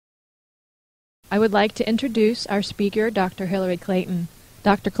I would like to introduce our speaker, Dr. Hillary Clayton.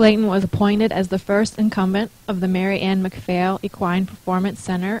 Dr. Clayton was appointed as the first incumbent of the Mary Ann McPhail Equine Performance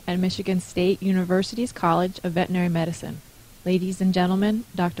Center at Michigan State University's College of Veterinary Medicine. Ladies and gentlemen,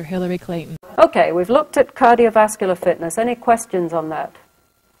 Dr. Hillary Clayton. Okay, we've looked at cardiovascular fitness. Any questions on that?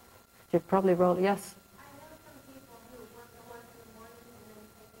 You'd probably roll, yes?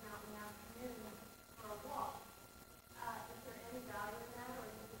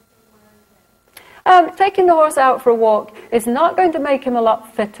 Taking the horse out for a walk is not going to make him a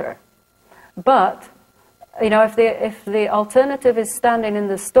lot fitter, but you know, if the alternative is standing in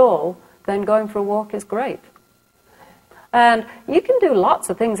the stall, then going for a walk is great. And you can do lots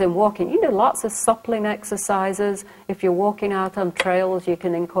of things in walking. You can do lots of suppling exercises. If you're walking out on trails, you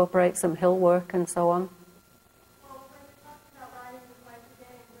can incorporate some hill work and so on.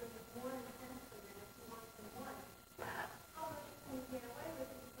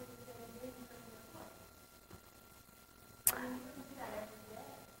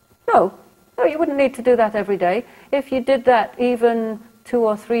 No, you wouldn't need to do that every day. If you did that even 2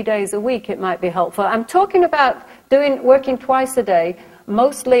 or 3 days a week, it might be helpful. I'm talking about working twice a day,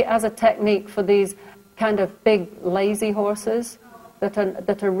 mostly as a technique for these kind of big, lazy horses that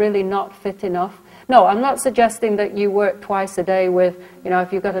are really not fit enough. No, I'm not suggesting that you work twice a day with, you know,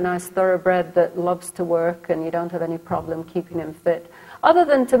 if you've got a nice thoroughbred that loves to work and you don't have any problem keeping him fit. Other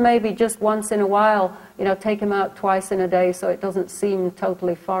than to maybe just once in a while, you know, take him out twice in a day so it doesn't seem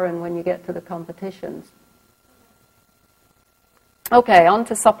totally foreign when you get to the competitions. Okay, on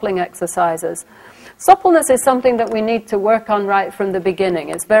to suppling exercises. Suppleness is something that we need to work on right from the beginning.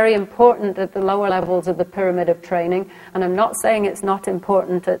 It's very important at the lower levels of the pyramid of training, and I'm not saying it's not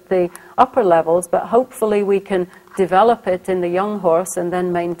important at the upper levels, but hopefully we can develop it in the young horse and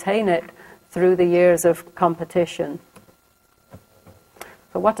then maintain it through the years of competition.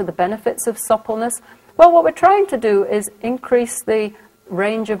 So what are the benefits of suppleness? Well, what we're trying to do is increase the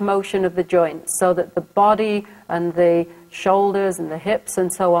range of motion of the joints so that the body and the shoulders and the hips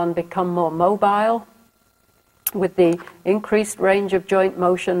and so on become more mobile. With the increased range of joint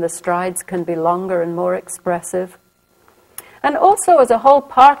motion, the strides can be longer and more expressive. And also, as a whole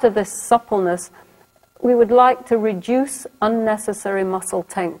part of this suppleness, we would like to reduce unnecessary muscle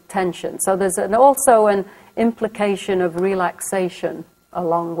tension. So there's also an implication of relaxation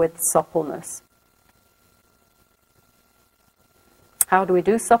along with suppleness. How do we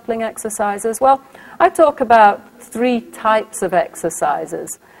do suppling exercises? Well, I talk about 3 types of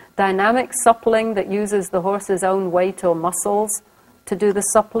exercises. Dynamic suppling that uses the horse's own weight or muscles to do the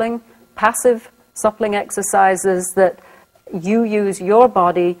suppling. Passive suppling exercises that you use your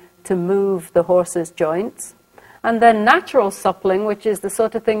body to move the horse's joints. And then natural suppling, which is the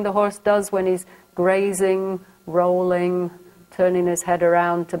sort of thing the horse does when he's grazing, rolling, turning his head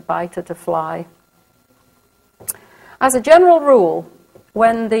around to bite or to fly. As a general rule,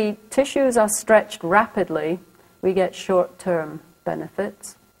 when the tissues are stretched rapidly, we get short-term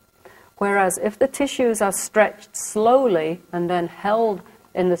benefits. Whereas if the tissues are stretched slowly and then held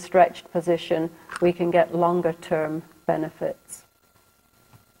in the stretched position, we can get longer-term benefits.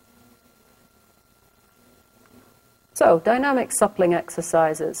 So, dynamic suppling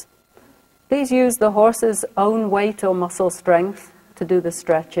exercises. These use the horse's own weight or muscle strength to do the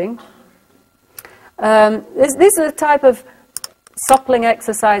stretching. These are the type of suppling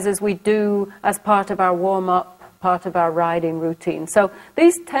exercises we do as part of our warm-up, part of our riding routine. So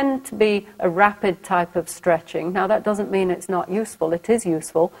these tend to be a rapid type of stretching. Now that doesn't mean it's not useful. It is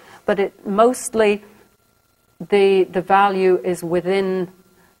useful, but mostly the value is within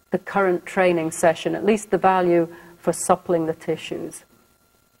the current training session, at least the value for suppling the tissues.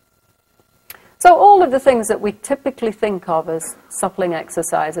 So all of the things that we typically think of as suppling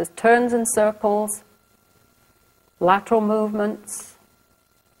exercises, turns and circles, lateral movements,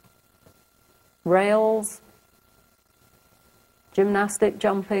 rails, gymnastic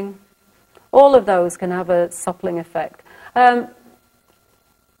jumping, all of those can have a suppling effect. A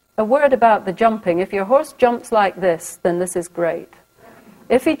word about the jumping. If your horse jumps like this, then this is great.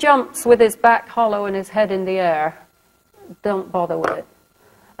 If he jumps with his back hollow and his head in the air, don't bother with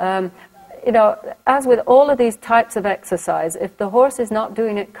it. You know, as with all of these types of exercise, if the horse is not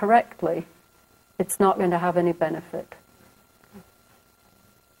doing it correctly, it's not going to have any benefit.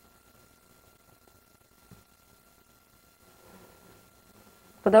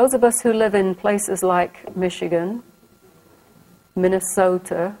 For those of us who live in places like Michigan,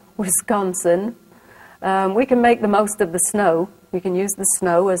 Minnesota, Wisconsin, we can make the most of the snow. We can use the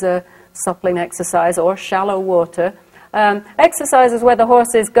snow as a suppling exercise or shallow water. Exercises where the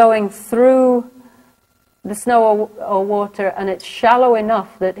horse is going through the snow or water and it's shallow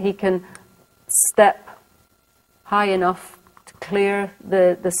enough that he can step high enough to clear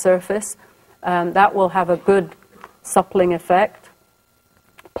the surface. That will have a good suppling effect.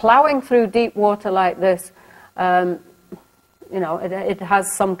 Plowing through deep water like this, it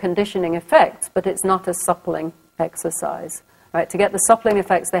has some conditioning effects, but it's not a suppling exercise. Right? To get the suppling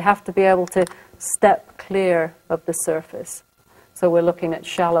effects, they have to be able to step clear of the surface. So we're looking at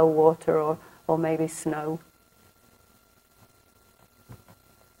shallow water or maybe snow.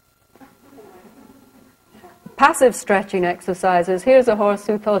 Passive stretching exercises. Here's a horse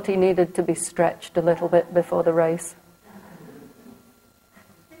who thought he needed to be stretched a little bit before the race.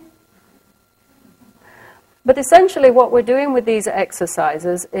 But essentially what we're doing with these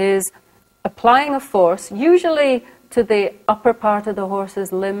exercises is applying a force, usually to the upper part of the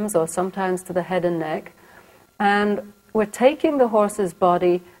horse's limbs or sometimes to the head and neck, and we're taking the horse's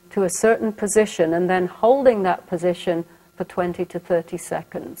body to a certain position and then holding that position for 20 to 30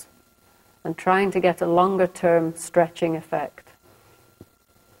 seconds and trying to get a longer term stretching effect.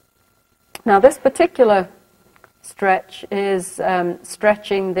 Now this particular stretch is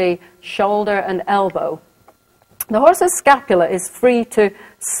stretching the shoulder and elbow. The horse's scapula is free to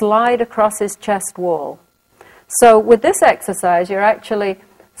slide across his chest wall. So with this exercise, you're actually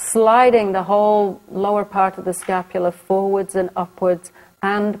sliding the whole lower part of the scapula forwards and upwards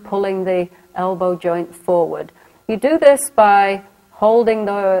and pulling the elbow joint forward. You do this by holding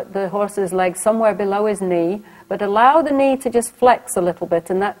the horse's leg somewhere below his knee, but allow the knee to just flex a little bit,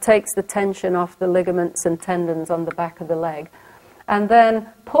 and that takes the tension off the ligaments and tendons on the back of the leg. And then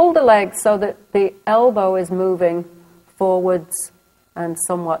pull the leg so that the elbow is moving forwards and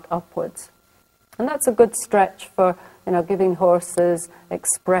somewhat upwards. And that's a good stretch for, giving horses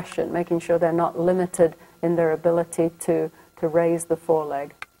expression, making sure they're not limited in their ability to raise the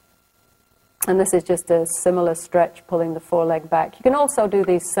foreleg. And this is just a similar stretch, pulling the foreleg back. You can also do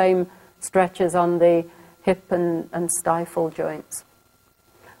these same stretches on the hip and stifle joints.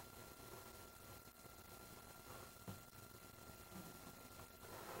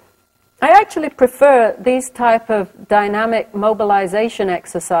 I actually prefer these type of dynamic mobilization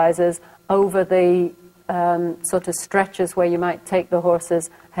exercises over the sort of stretches where you might take the horse's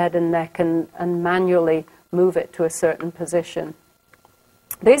head and neck and manually move it to a certain position.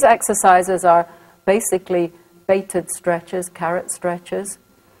 These exercises are basically baited stretches, carrot stretches.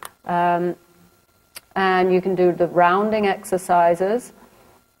 And you can do the rounding exercises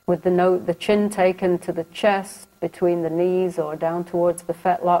with the chin taken to the chest, between the knees or down towards the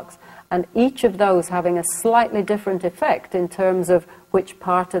fetlocks. And each of those having a slightly different effect in terms of which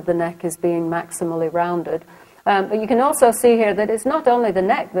part of the neck is being maximally rounded. But you can also see here that it's not only the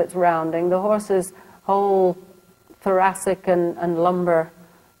neck that's rounding, the horse's whole thoracic and lumbar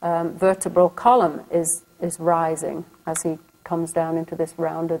vertebral column is rising as he comes down into this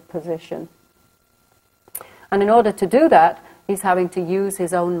rounded position. And in order to do that, he's having to use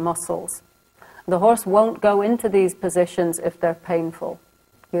his own muscles. The horse won't go into these positions if they're painful.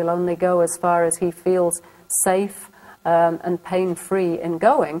 He'll only go as far as he feels safe and pain-free in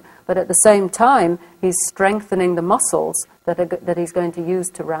going, but at the same time, he's strengthening the muscles that he's going to use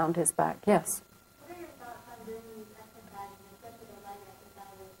to round his back. Yes? What are your thoughts on doing these exercises, especially the leg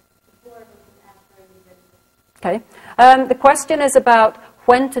exercises, before versus after a visit? Okay. The question is about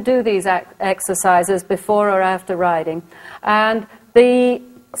when to do these exercises, before or after riding. And the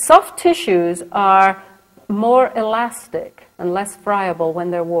soft tissues are more elastic and less friable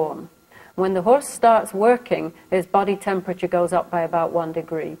when they're warm. When the horse starts working, his body temperature goes up by about 1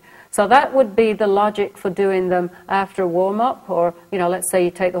 degree. So that would be the logic for doing them after warm-up, or, let's say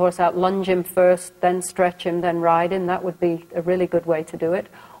you take the horse out, lunge him first, then stretch him, then ride him. That would be a really good way to do it.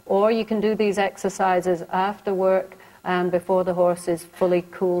 Or you can do these exercises after work and before the horse is fully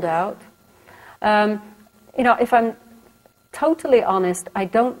cooled out. If I'm totally honest, I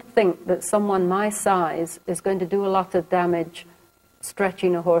don't think that someone my size is going to do a lot of damage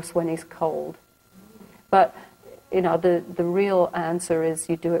stretching a horse when he's cold. But, the real answer is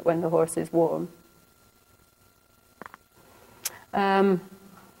you do it when the horse is warm. Where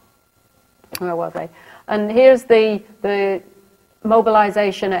was I? And here's the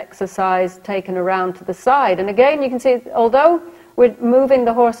mobilization exercise taken around to the side. And again, you can see, although we're moving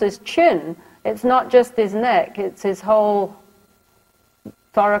the horse's chin, it's not just his neck, it's his whole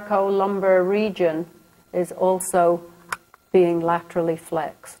thoracolumbar region is also being laterally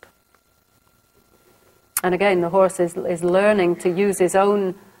flexed. And again, the horse is learning to use his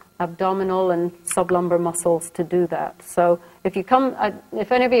own abdominal and sublumbar muscles to do that. So if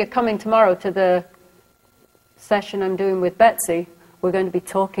any of you are coming tomorrow to the session I'm doing with Betsy, we're going to be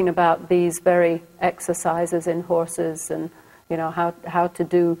talking about these very exercises in horses and you know, how to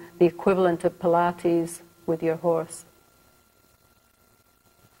do the equivalent of Pilates with your horse.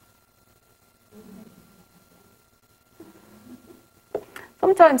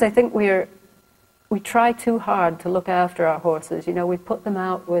 Sometimes I think we try too hard to look after our horses. You know, we put them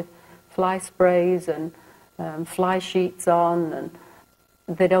out with fly sprays and fly sheets on, and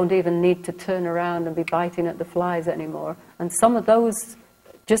they don't even need to turn around and be biting at the flies anymore. And some of those,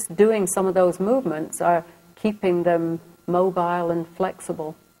 just doing some of those movements are keeping them mobile and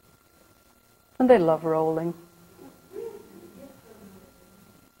flexible. And they love rolling.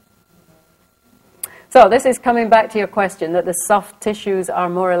 So this is coming back to your question, that the soft tissues are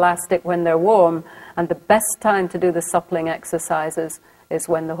more elastic when they're warm, and the best time to do the suppling exercises is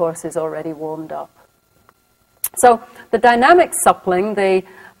when the horse is already warmed up. So the dynamic suppling, the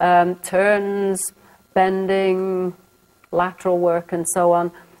turns, bending, lateral work and so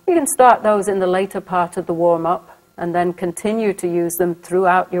on, you can start those in the later part of the warm-up and then continue to use them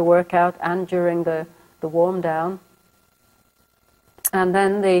throughout your workout and during the warm-down. And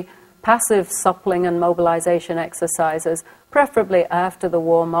then the passive suppling and mobilization exercises, preferably after the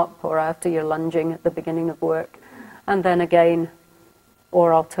warm-up or after you're lunging at the beginning of work, and then again,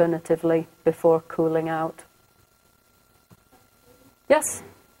 or alternatively, before cooling out. Yes?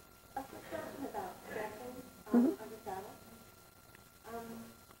 A quick question about stretching on the saddle.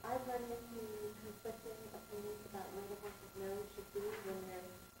 I've run into conflicting opinions about where the horse's nose should be when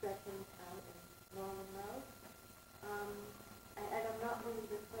they're stretching out and long and low. And I'm not really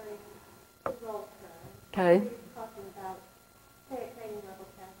referring to roll turn. Okay. We're talking about, say, a training level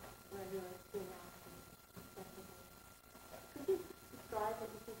test where you're doing action. Could you describe what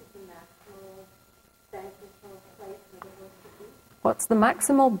you think is the maximal beneficial place for the horse to be? What's the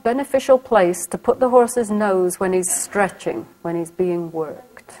maximal beneficial place to put the horse's nose when he's stretching, when he's being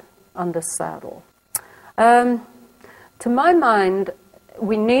worked under saddle? To my mind,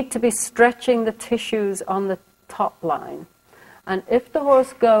 we need to be stretching the tissues on the top line. And if the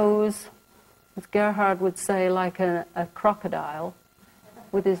horse goes, as Gerhard would say, like a crocodile,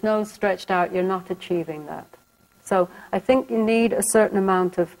 with his nose stretched out, you're not achieving that. So I think you need a certain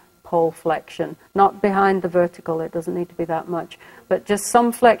amount of pole flexion, not behind the vertical, it doesn't need to be that much, but just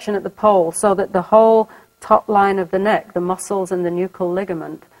some flexion at the pole so that the whole top line of the neck, the muscles and the nuchal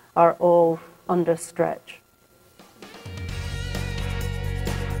ligament, are all under stretch.